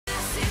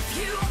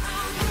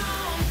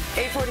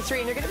3:43,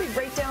 and you're going to be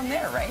right down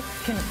there, right?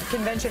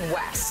 Convention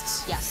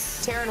West.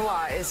 Yes. Taryn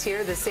Wa is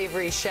here, the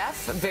savory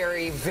chef.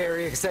 Very,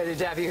 very excited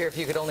to have you here. If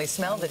you could only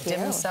smell the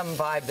dim sum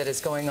vibe that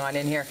is going on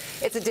in here.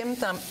 It's a dim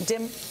sum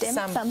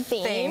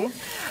theme.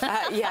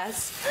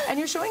 Yes. And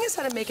you're showing us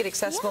how to make it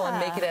accessible and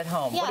make it at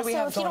home. Yeah, what do we so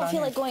have if you don't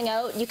feel like going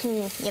out, you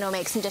can,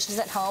 make some dishes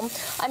at home.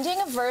 I'm doing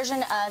a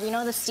version of,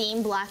 the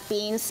steamed black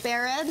beans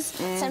spare ribs.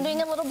 So I'm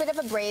doing a little bit of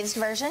a braised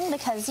version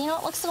because, it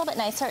looks a little bit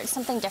nicer. It's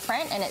something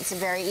different, and it's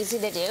very easy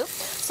to do.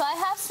 So I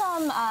have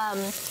some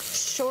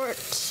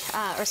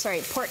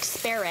pork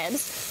spare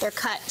ribs. They're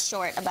cut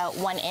short, about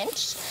 1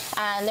 inch,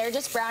 and they're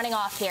just browning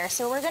off here.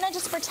 So we're gonna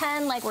just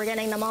pretend like we're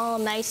getting them all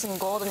nice and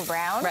golden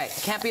brown. Right,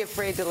 can't be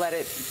afraid to let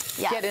it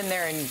get in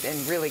there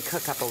and really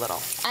cook up a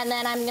little. And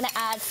then I'm gonna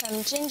add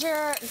some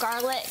ginger,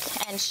 garlic,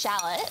 and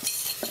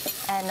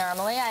shallots. And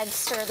normally I'd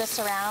stir this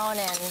around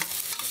and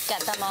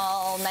get them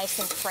all nice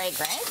and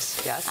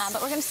fragrant. Yes.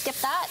 But we're gonna skip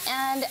that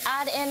and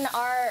add in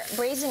our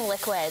braising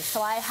liquid.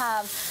 So I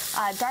have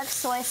dark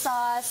soy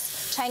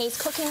sauce,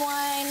 Chinese cooking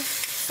wine,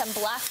 some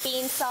black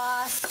bean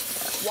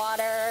sauce,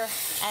 water,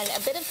 and a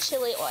bit of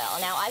chili oil.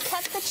 Now, I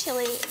kept the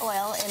chili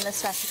oil in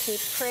this recipe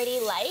pretty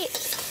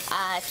light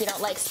if you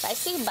don't like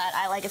spicy, but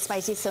I like it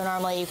spicy, so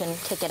normally you can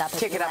kick it up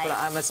if you like.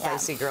 I'm a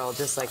spicy girl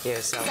just like you,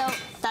 so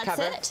that's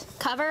it.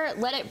 Cover,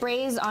 let it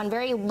braise on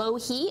very low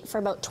heat for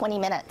about 20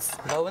 minutes.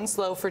 Low and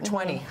slow for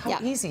 20. How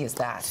easy is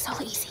that? So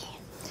easy.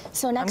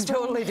 So next I'm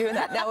totally doing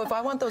that. Now, if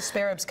I want those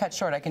spare ribs cut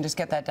short, I can just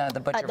get that done at the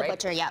butcher, right? At the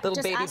butcher, yeah. Little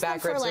just baby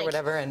back ribs or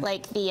whatever. And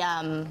like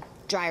the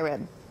dry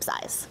rib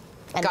size.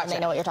 And then they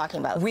know what you're talking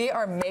about. We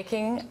are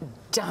making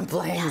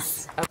dumplings.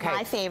 Yes. Okay.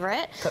 My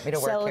favorite. Put me to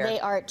work here. So here. they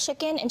are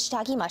chicken and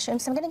shiitake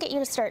mushrooms. So I'm going to get you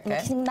to start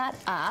mixing that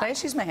up. Can I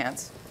just use my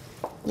hands?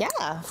 Yeah,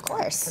 of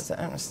course. Because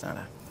I'm not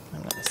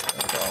a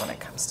silly girl when it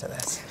comes to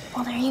this.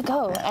 Well, there you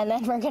go. And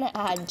then we're going to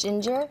add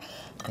ginger,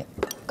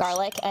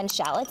 garlic, and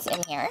shallots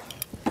in here.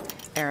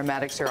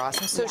 Aromatics are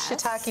awesome. So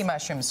shiitake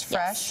mushrooms,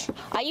 fresh? Yes.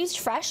 I used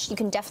fresh. You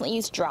can definitely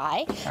use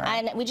dry.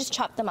 And we just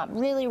chop them up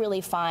really, really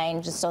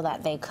fine just so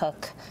that they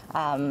cook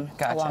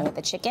along with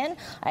the chicken.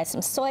 I have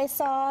some soy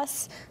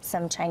sauce,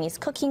 some Chinese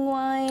cooking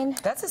wine.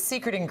 That's a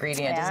secret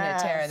ingredient, isn't it,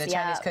 Taryn, the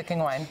Chinese cooking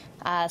wine?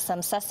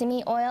 Some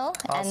sesame oil.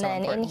 Also and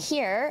then important. in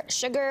here,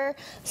 sugar,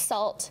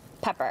 salt,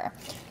 pepper.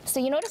 So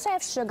you notice I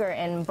have sugar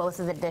in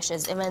both of the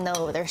dishes, even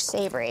though they're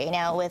savory.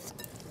 Now with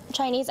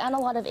Chinese and a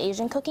lot of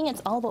Asian cooking,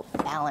 it's all about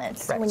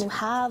balance. So when you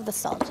have the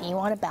salt, you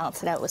want to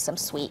balance it out with some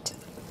sweet.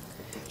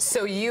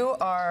 So you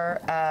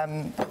are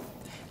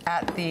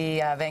at the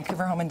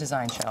Vancouver Home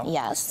Design Show.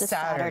 Yes, this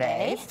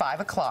Saturday. 5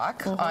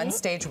 o'clock. On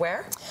stage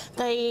where?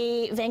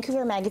 The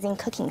Vancouver Magazine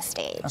cooking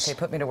stage. Okay,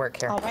 put me to work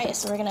here. All right,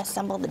 so we're going to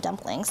assemble the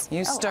dumplings.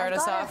 You start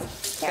us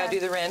off. Gotta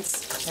do the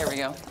rinse. There we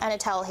go. And a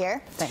towel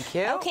here. Thank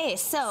you. Okay,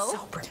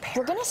 so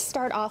we're going to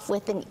start off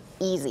with an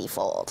easy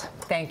fold.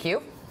 Thank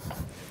you.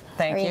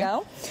 Thank you. There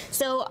you go.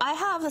 So I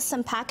have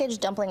some packaged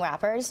dumpling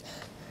wrappers.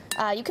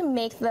 You can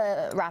make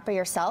the wrapper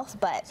yourself,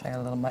 but a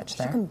little much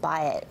there. You can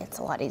buy it. It's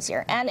a lot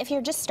easier. And if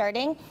you're just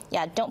starting,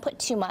 don't put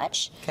too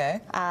much.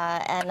 Okay.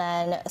 And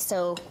then,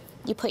 so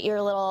you put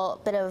your little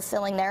bit of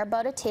filling there,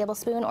 about a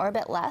tablespoon or a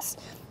bit less.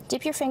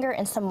 Dip your finger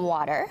in some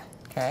water.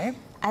 Okay.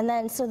 And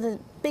then, so the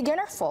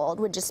beginner fold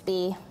would just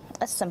be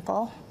a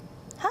simple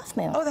half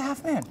moon. Oh, the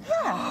half moon.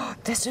 Yeah.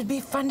 This would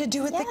be fun to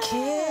do with the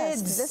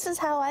kids. This is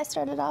how I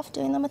started off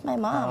doing them with my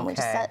mom. We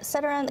just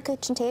sat around the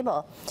kitchen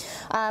table.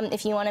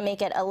 If you want to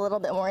make it a little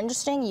bit more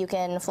interesting, you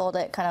can fold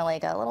it kind of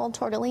like a little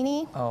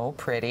tortellini. Oh,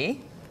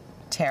 pretty.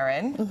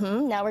 Taryn.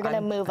 Now we're going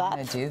to move up. I'm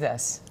going to do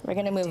this. We're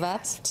going to move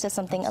up to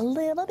something a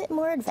little bit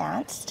more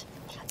advanced.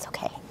 That's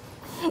okay.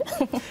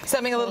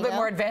 Something a little bit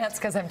more advanced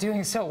because I'm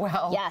doing so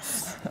well.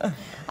 Yes.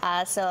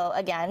 So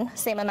again,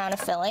 same amount of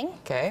filling.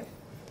 Okay.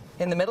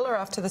 In the middle or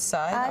off to the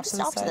side?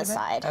 Just off to the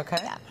side. Okay.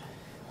 Yeah.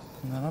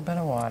 A little bit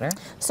of water.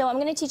 So I'm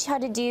going to teach you how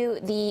to do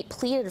the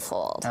pleated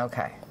fold.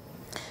 Okay.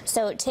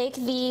 So take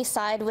the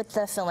side with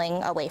the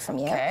filling away from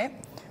you. Okay.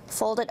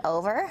 Fold it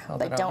over,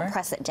 but don't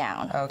press it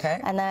down. Okay.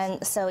 And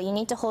then, so you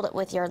need to hold it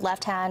with your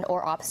left hand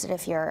or opposite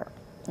if you're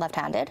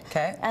left-handed.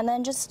 Okay. And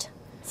then just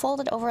fold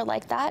it over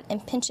like that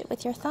and pinch it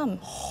with your thumb.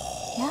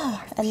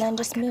 Oh, and then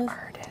just move.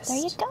 Artist. There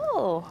you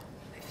go.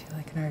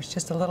 Like an artist,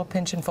 just a little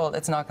pinch and fold.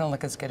 It's not going to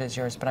look as good as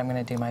yours, but I'm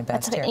going to do my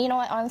best here. You know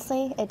what,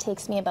 honestly, it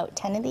takes me about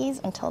 10 of these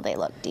until they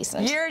look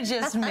decent. You're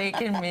just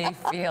making me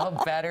feel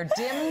better.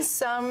 Dim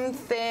sum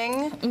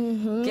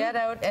thing. Get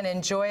out and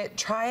enjoy it.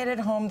 Try it at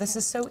home. This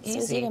is so easy.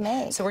 It's easy to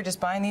make. So we're just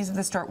buying these at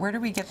the store. Where do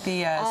we get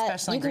the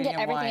special ingredient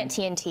wine? You can get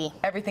everything at TNT.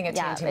 Everything at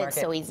TNT Market. Yeah, it's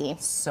so easy.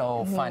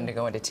 So fun to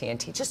go into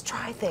TNT. Just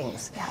try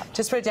things. Yeah.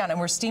 Just put it down. And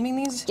we're steaming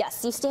these?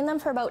 Yes, you steam them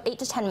for about 8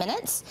 to 10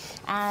 minutes.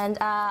 And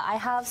I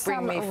have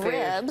some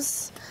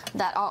ribs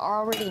that are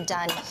already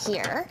done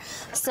here.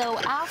 So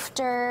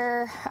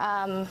after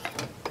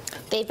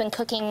they've been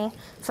cooking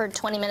for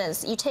 20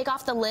 minutes, you take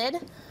off the lid,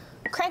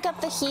 crank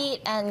up the heat,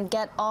 and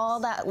get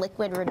all that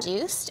liquid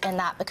reduced, and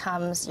that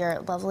becomes your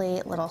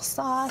lovely little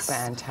sauce.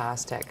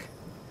 Fantastic.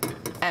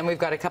 And we've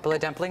got a couple of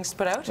dumplings to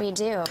put out? We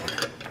do.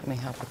 Let me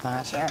help with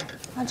that. Here,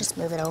 I'll just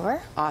move it over.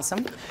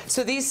 Awesome.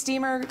 So these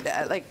steamer,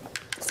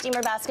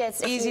 Steamer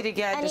baskets. easy to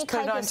get. Just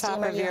put it on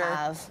top of your.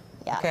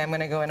 Yeah. Okay, I'm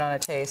going to go in on a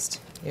taste.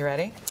 You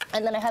ready?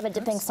 And then I have a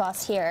dipping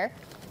sauce here.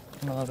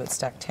 I'm a little bit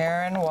stuck.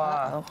 Taryn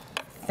Wa.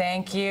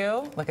 Thank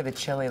you. Look at the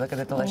chili. Look at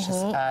the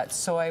delicious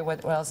soy.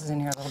 What else is in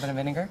here? A little bit of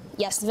vinegar?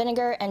 Yes,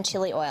 vinegar and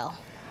chili oil.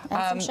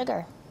 And some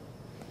sugar.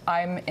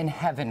 I'm in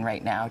heaven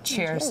right now.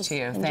 Cheers to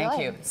you.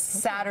 Thank you.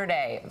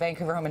 Saturday,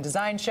 Vancouver Home and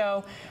Design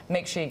Show.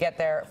 Make sure you get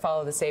there.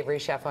 Follow the Savory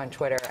Chef on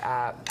Twitter.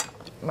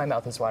 My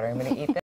mouth is watering. I'm going to eat this.